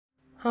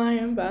Hi,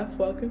 I'm Beth.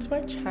 Welcome to my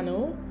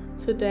channel.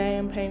 Today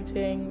I'm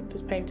painting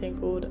this painting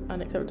called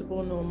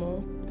Unacceptable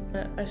Normal.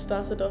 I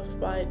started off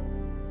by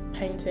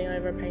painting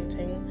over a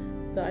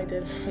painting that I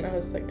did when I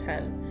was like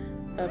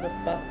 10 of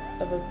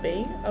a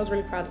bee. I was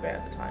really proud of it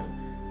at the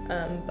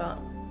time, but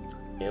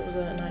it was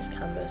a nice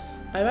canvas.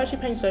 I've actually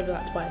painted over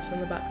that twice. On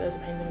the back there's a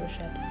painting of a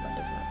shed, but it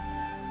doesn't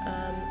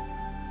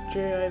matter.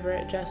 Drew over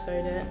it,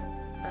 gessoed it,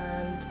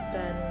 and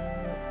then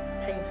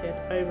painted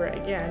over it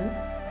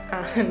again.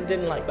 And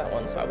didn't like that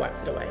one, so I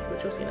wiped it away,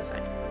 which you'll see in a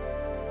sec.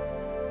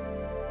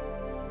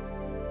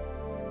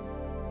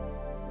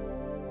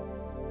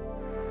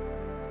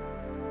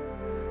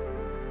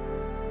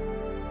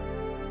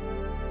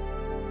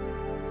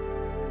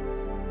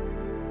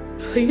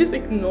 Please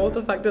ignore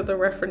the fact that the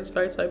reference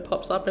photo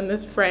pops up in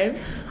this frame.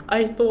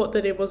 I thought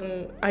that it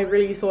wasn't, I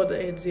really thought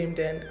that it had zoomed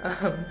in.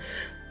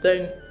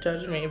 Don't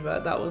judge me,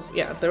 but that was,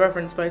 yeah, the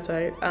reference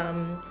photo.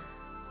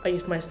 I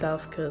used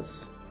myself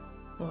because,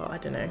 well, I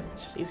don't know,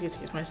 it's just easier to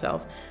use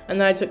myself. And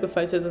then I took the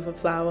photos of the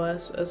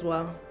flowers as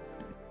well.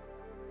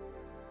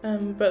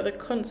 But the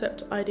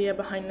concept idea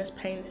behind this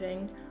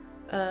painting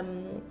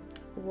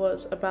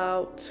was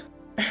about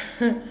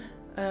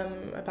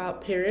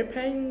period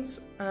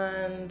pains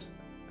and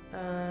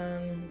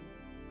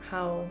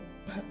how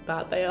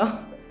bad they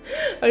are.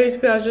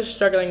 Basically, I was just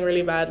struggling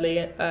really badly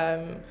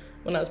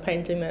when I was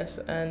painting this,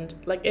 and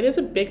like it is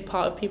a big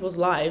part of people's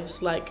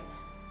lives. Like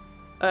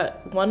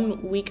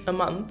 1 week a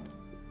month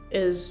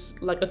is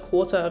like a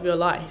quarter of your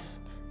life.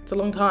 It's a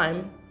long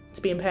time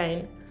to be in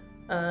pain,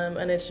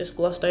 and it's just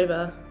glossed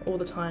over all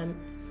the time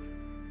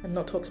and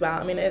not talked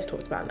about. I mean, it is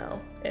talked about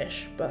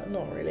now-ish, but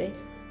not really.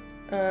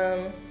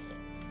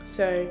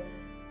 So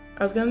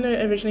I was going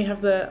to originally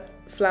have the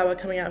flower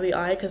coming out of the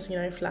eye because, you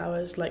know,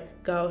 flowers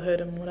like girlhood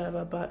and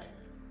whatever, but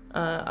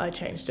I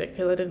changed it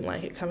because I didn't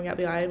like it coming out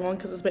the eye. One,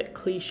 because it's a bit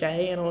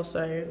cliche, and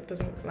also it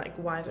doesn't, like,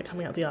 why is it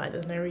coming out the eye?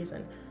 There's no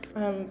reason.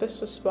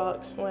 This was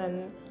sparked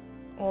when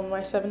on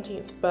my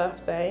 17th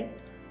birthday,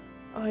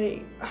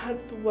 I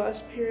had the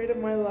worst period of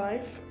my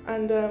life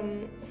and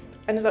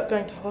ended up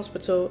going to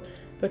hospital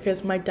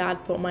because my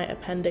dad thought my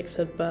appendix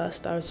had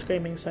burst. I was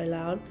screaming so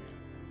loud.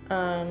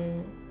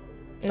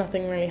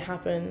 Nothing really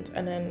happened,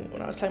 and then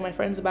when I was telling my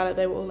friends about it,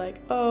 they were all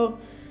like, oh,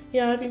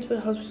 yeah, I've been to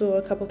the hospital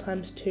a couple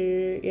times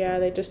too. Yeah,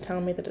 they just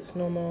tell me that it's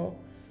normal.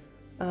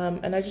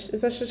 And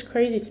that's just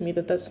crazy to me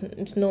that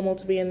it's normal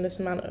to be in this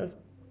amount of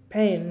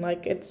pain.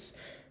 Like,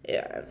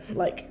 yeah,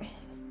 like,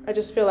 I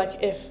just feel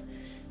like if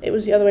it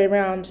was the other way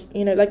around,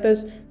 you know, like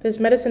there's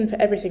medicine for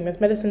everything.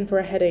 There's medicine for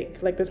a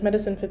headache. Like, there's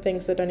medicine for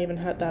things that don't even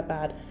hurt that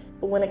bad.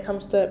 But when it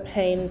comes to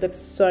pain that's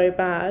so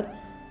bad,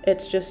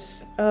 it's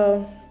just,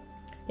 you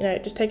know,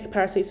 just take a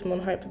paracetamol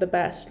and hope for the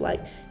best.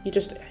 Like, you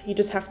just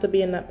have to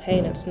be in that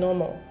pain. It's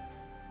normal.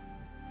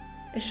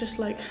 It's just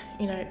like,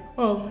 you know,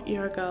 oh,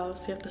 you're a girl,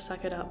 so you have to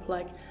suck it up.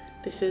 Like,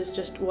 this is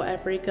just what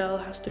every girl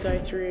has to go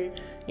through.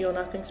 You're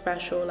nothing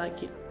special.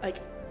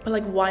 But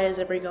like, why is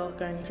every girl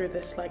going through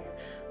this? Like,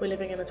 we're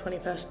living in the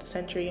 21st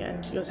century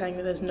and you're saying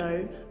that there's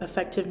no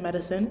effective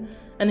medicine.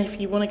 And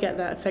if you want to get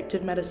that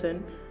effective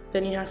medicine,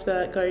 then you have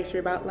to go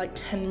through about like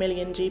 10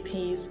 million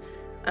GPs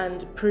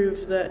and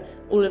prove that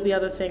all of the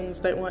other things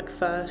don't work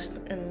first.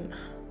 And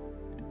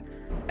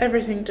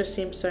everything just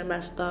seems so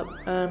messed up.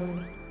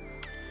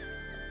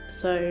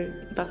 So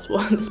that's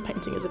what this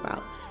painting is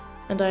about.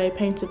 And I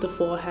painted the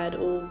forehead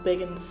all big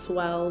and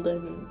swelled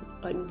and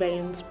like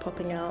veins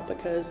popping out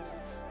because,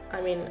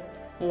 I mean,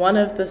 one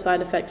of the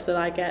side effects that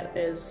I get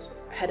is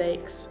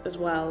headaches as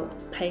well,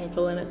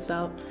 painful in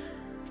itself.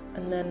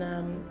 And then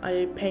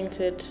I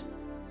painted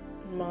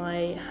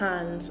my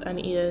hands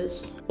and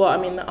ears. Well, I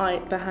mean,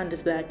 the hand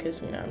is there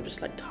because, you know, I'm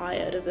just like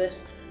tired of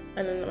this.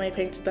 And then I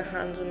painted the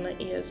hands and the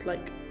ears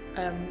like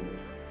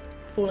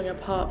falling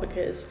apart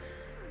because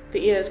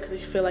the ears, because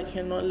you feel like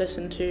you're not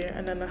listened to,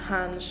 and then the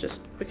hands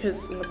just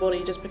because, in the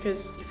body, just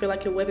because you feel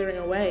like you're withering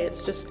away.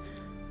 It's just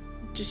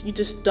you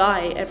just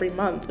die every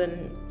month,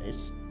 and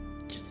it's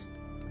just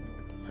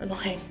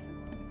annoying.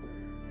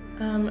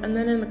 And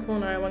then in the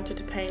corner I wanted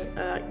to paint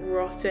a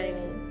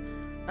rotting,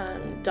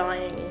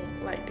 dying,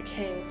 like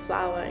decaying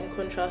flower in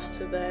contrast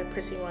to the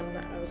pretty one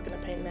that I was going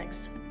to paint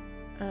next.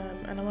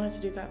 And I wanted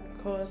to do that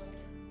because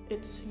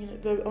it's, you know,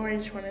 the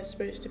orange one is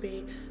supposed to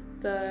be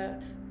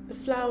the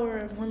flower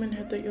of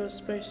womanhood that you're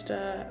supposed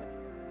to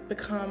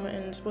become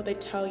and what they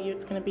tell you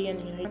it's going to be,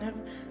 and, you know, you can have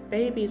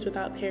babies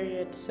without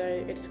periods, so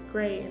it's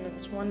great and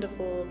it's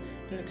wonderful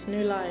and it's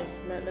new life.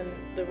 And then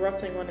the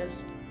rotting one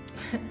is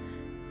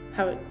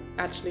how it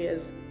actually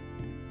is.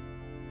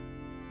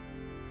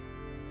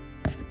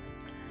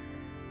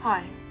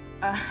 Hi,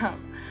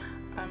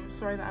 I'm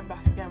sorry that I'm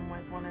back again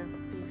with one of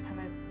these kind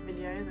of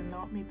videos and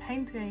not me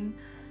painting,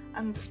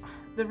 and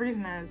the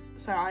reason is,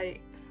 so I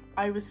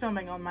was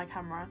filming on my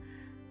camera,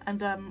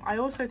 and I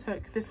also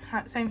took this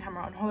same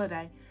camera on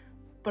holiday,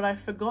 but I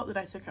forgot that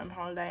I took it on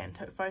holiday and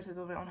took photos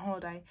of it on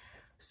holiday.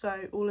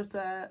 So all of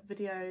the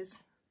videos,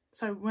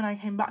 so when I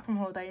came back from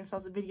holiday and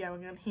started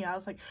videoing on here, I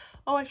was like,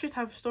 oh, I should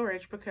have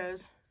storage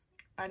because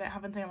I don't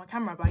have anything on my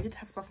camera, but I did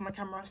have stuff on my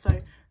camera, so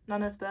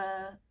none of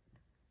the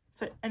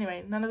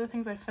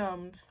things I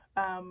filmed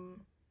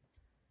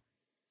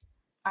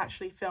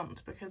actually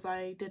filmed because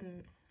I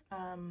didn't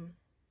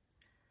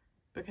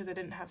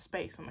have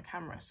space on the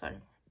camera, so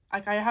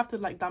like I have to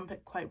like dump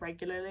it quite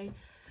regularly.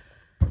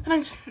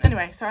 And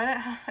anyway, so I don't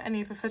have any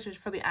of the footage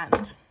for the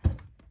end,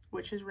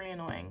 which is really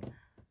annoying.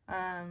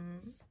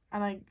 And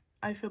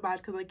I feel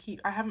bad because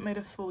I haven't made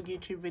a full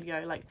YouTube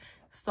video like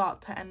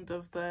start to end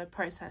of the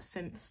process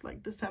since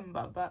like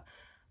December, but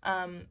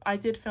I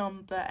did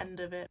film the end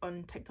of it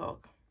on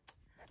TikTok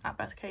at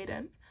Beth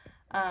Caden.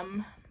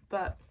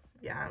 But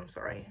yeah, I'm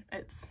sorry,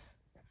 it's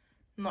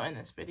not in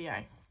this video,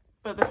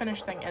 but the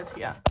finished thing is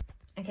here.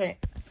 Okay,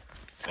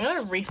 I'm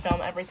gonna refilm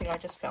everything I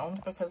just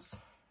filmed because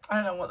I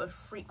don't know what the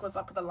freak was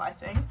up with the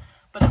lighting,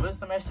 but it was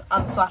the most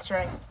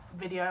unflattering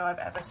video I've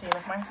ever seen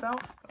of myself.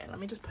 Wait, let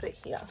me just put it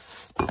here.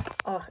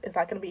 Oh, is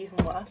that gonna be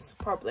even worse?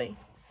 Probably.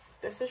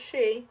 This is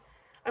she.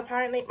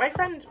 Apparently, my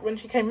friend, when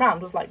she came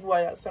round, was like,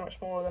 whoa, that's so much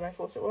smaller than I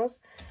thought it was.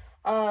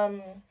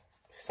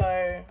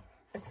 So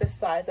it's this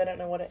size. I don't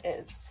know what it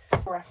is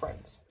for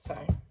reference. So,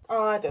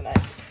 I don't know.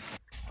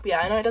 But yeah,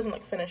 I know it doesn't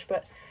look finished,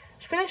 but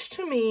it's finished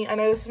to me. I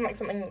know this isn't like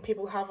something that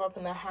people have up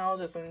in their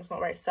houses and it's not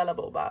very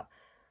sellable, but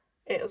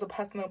it was a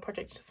personal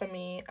project for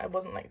me. It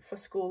wasn't like for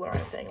school or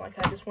anything. Like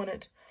I just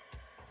wanted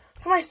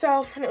for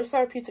myself, and it was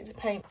therapeutic to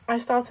paint. I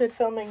started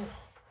filming.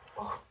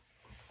 Oh,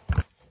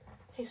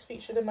 he's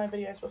featured in my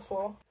videos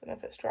before. I don't know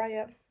if it's dry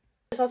yet.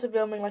 I started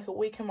filming like a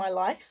week in my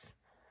life,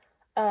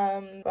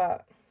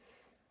 but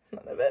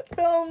none of it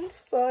filmed.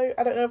 So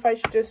I don't know if I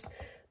should just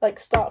like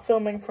start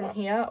filming from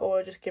here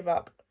or just give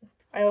up.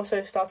 I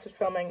also started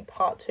filming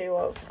part 2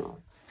 of, you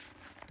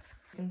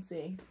can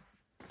see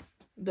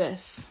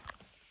this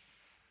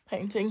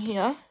painting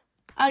here.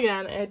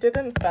 Again, it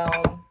didn't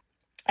film.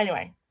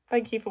 Anyway,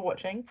 thank you for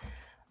watching.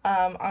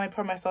 I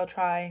promise I'll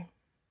try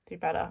do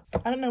better.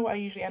 I don't know what I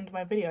usually end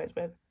my videos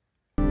with.